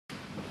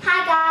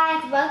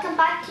welcome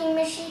back to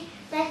Machine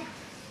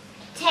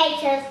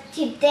Potatoes.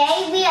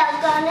 Today we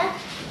are gonna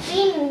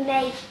be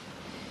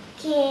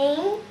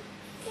making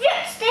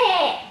fruit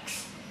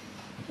sticks.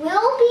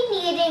 We'll be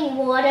needing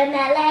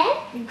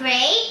watermelon,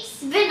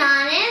 grapes,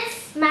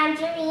 bananas,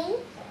 mandarin,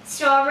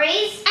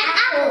 strawberries, and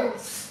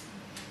apples.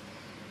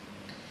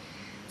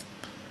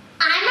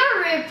 I'm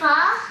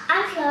Arupa.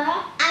 I'm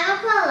Flora. I'm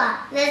Apollo.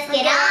 Let's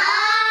get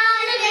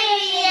on the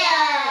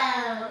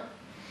video.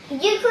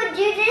 You could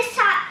do this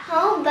at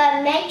home,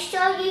 but make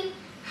sure you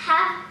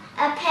have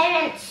a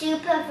parent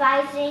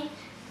supervising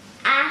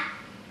and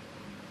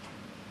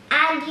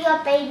your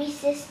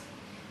babysitter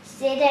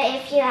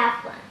if you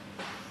have one.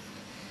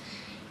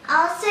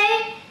 Also,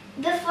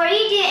 before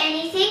you do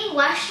anything,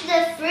 wash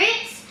the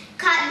fruits,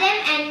 cut them,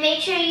 and make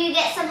sure you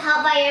get some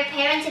help by your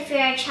parents if you're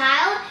a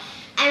child,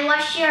 and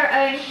wash your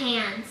own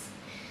hands.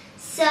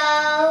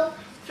 So,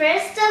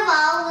 first of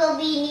all, we'll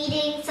be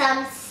needing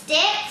some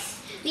sticks.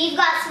 We've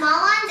got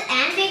small ones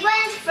and big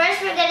ones.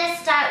 First, we're going to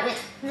start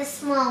with the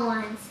small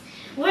ones.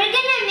 We're going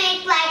to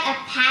make like a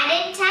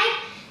pattern type.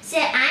 So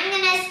I'm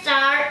going to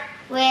start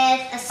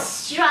with a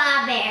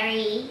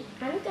strawberry.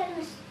 I'm going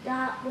to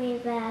start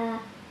with a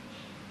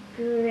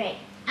grape.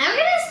 I'm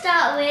going to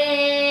start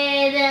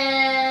with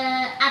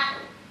an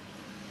apple.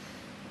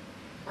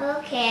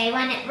 Okay, I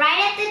want it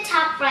right at the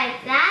top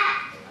like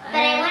that. But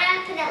I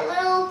want to put it a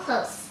little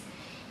close.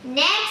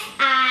 Next,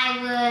 I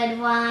would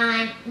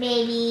want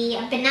maybe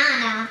a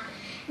banana.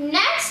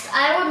 Next,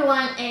 I would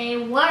want a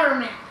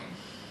watermelon.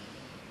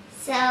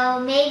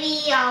 So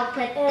maybe I'll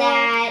put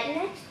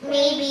that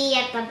maybe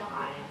at the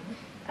bottom.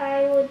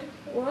 I would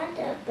want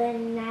a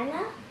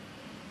banana.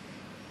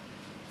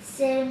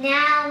 So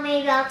now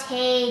maybe I'll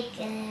take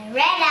a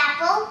red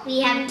apple.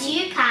 We have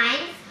two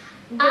kinds.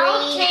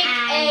 I'll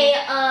take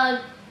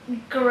a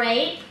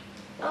grape.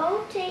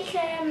 I'll take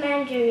a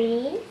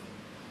mandarin.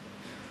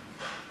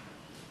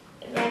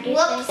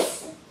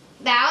 Whoops,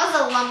 that was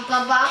a lump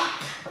of bump.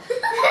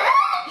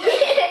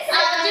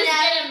 I'll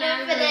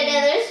just put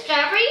another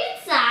strawberry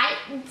inside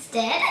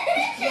instead.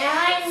 So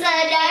now I'm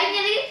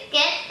going to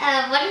get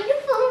a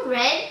wonderful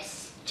red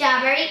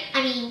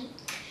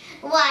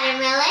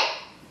watermelon.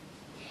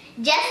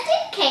 Just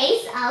in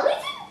case,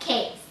 always in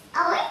case,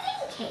 always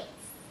in case.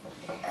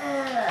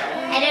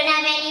 I don't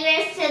have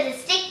anywhere to the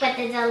stick, but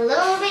there's a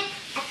little bit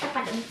at the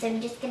bottom, so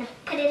I'm just going to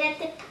put it at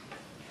the top.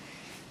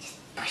 Just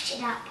push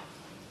it up.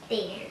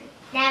 There.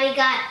 Now we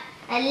got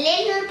a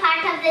little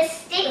part of the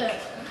stick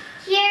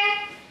here,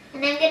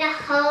 and I'm going to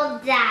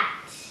hold that.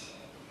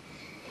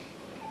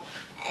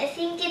 I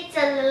think it's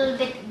a little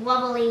bit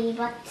wobbly,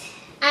 but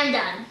I'm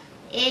done.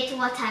 It's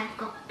what I've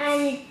got.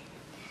 And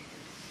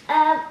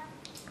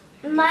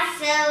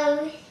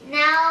so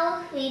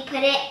now we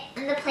put it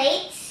on the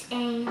plates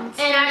and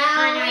start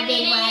on our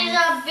big ones. These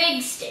are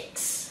big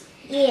sticks.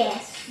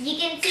 Yes. You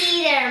can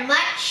see they're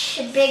much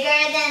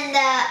bigger than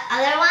the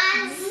other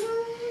ones.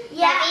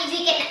 Yeah. That means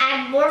we can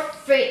add more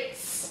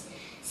fruits.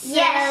 So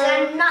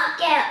yes, and not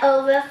get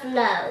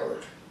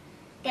overflowed.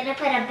 Gonna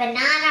put a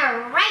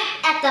banana right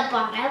at the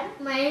bottom.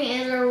 My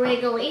hands are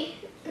wiggly.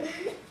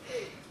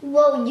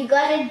 Whoa, you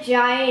got a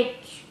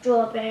giant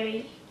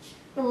strawberry.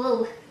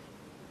 Whoa.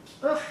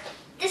 Oof.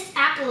 This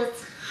apple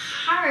is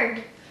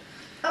hard.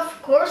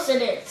 Of course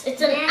it is.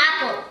 It's an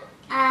apple.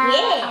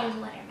 Yeah.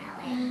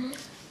 Watermelon.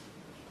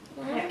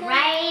 Put it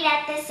right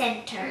at the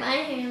center. My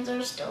hands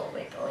are still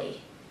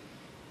wiggly.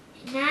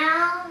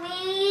 Now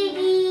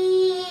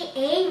maybe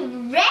a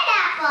red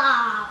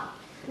apple.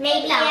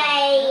 Maybe a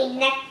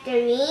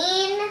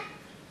nectarine.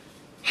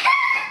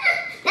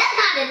 That's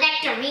not a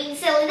nectarine,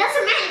 silly. That's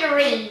a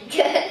mandarin.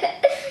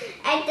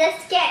 I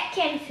just get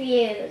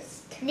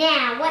confused.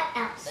 Now, what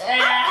else?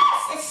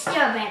 Oh, a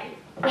strawberry.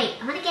 Wait,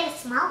 I want to get a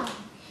small one.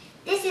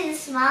 This is a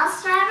small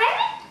strawberry.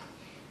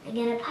 I'm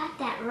going to pop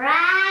that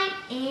right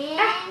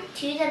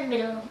into the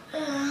middle.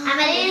 I'm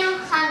a little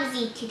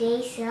clumsy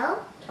today,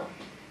 so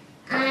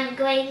I'm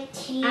going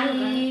to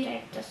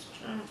take this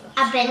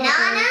a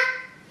banana.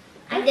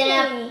 I'm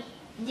gonna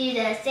do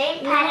the same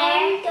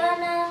pattern. I'm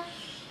gonna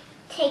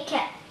take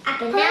a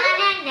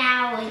banana,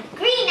 now a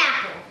green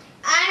apple.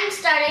 I'm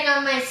starting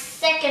on my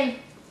second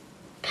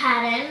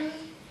pattern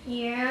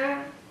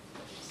here.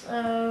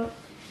 So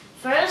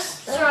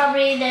first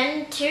strawberry,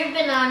 then two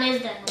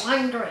bananas, then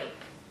one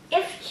grape.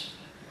 If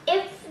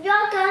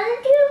you're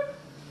gonna do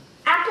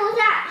apples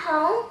at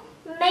home,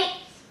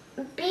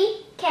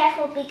 be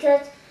careful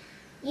because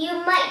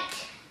you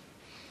might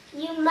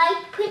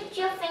put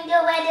your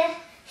finger where the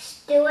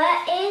skewer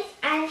is,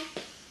 and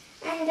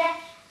the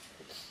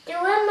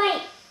skewer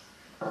might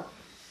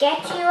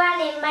get you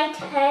and it might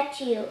hurt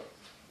you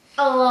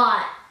A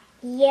lot.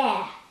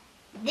 Yeah.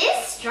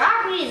 This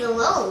strawberry is a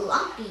little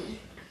lumpy.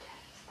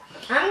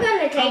 I'm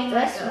gonna take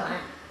this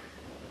one.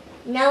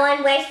 No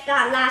one waste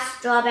that last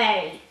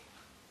strawberry.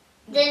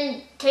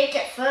 Then take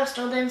it first,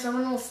 or then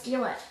someone will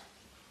steal it.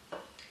 I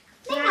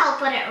think I'll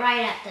put it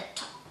right at the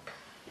top.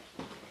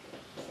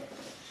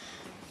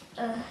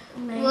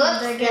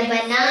 Whoops, the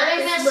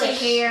banana is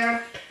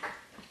here.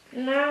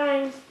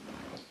 Nine.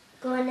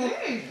 gonna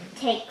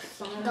take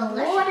some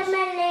Delicious.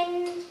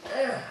 watermelon.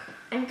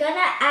 I'm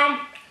gonna add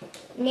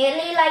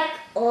nearly like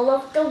all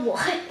of the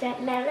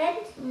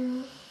watermelons.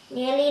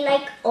 Nearly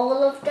like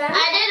all of them.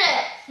 I did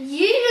it.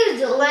 You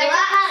used Like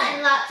lots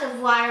and lots of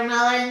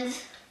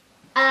watermelons.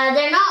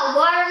 They're not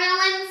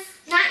watermelons.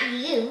 Not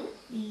you.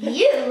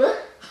 You?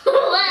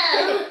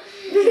 Well,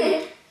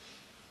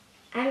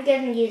 I'm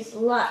gonna use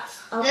lots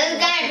of There's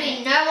gonna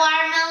be no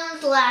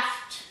watermelons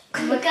left.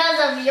 because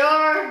of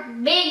your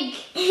big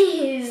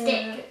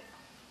stick.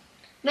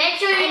 Make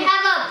sure you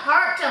have a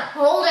part to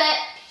hold it.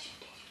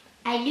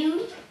 I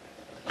do.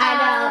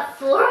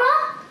 Flora?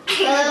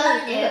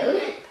 Oh no.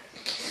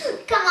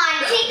 Come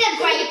on, take the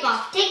grape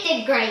off. Take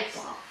the grape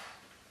off.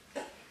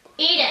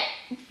 Eat it.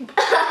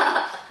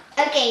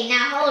 Okay,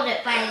 now hold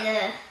it by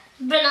the...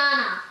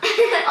 Banana.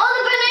 Oh,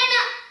 the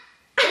banana!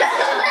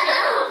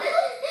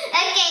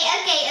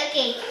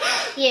 Okay.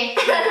 Here,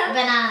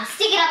 banana.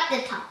 Stick it up the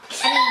top.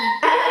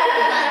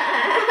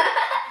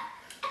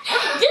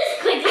 Just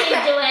quickly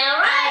do it,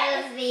 alright?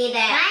 I just need it.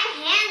 My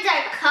hands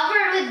are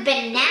covered with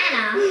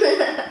banana.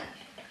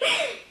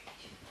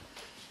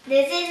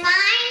 This is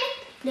mine.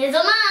 There's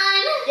a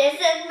mine. This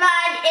is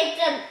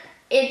mine.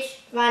 It's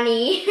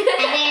funny.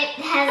 And it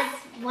has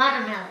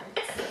watermelons.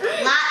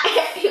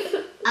 Lots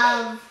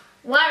of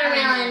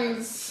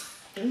Watermelons.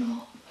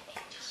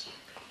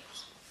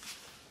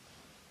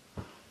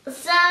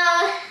 So,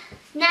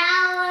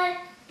 now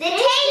the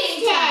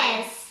taste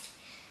test.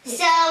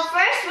 So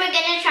first we're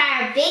gonna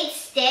try our big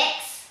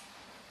sticks.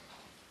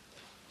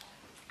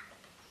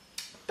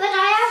 But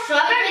I have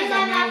Strawberries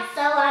are nice.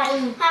 so I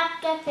have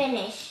to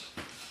finish.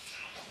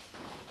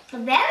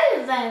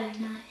 Very, very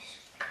nice.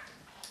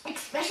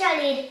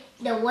 Especially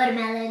the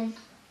watermelon.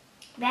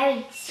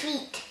 Very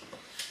sweet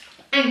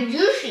and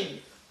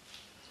juicy.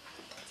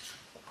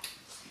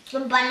 The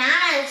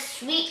banana is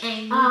sweet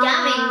and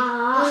yummy.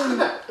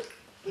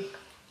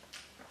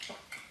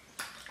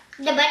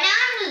 The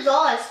banana is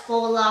always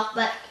full of,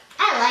 but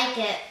I like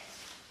it.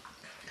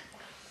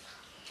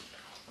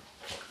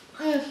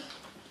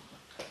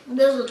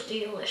 this is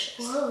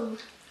delicious. Whoa.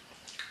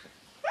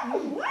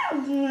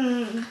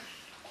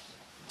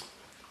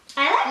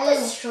 I like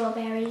the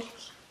strawberry.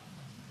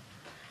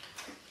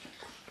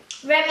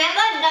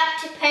 Remember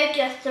not to poke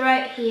your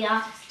throat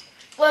here.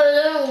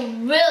 Well, it'll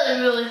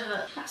really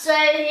hurt. So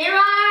here are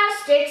our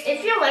sticks.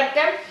 If you like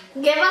them,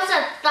 give us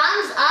a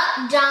thumbs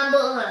up down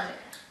below.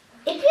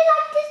 If you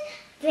like this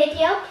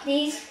video,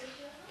 please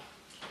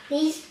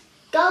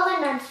go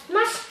and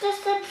smash the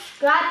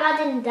subscribe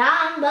button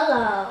down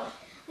below.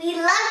 We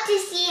love to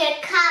see your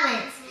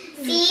comments.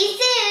 See you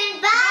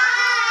soon. Bye.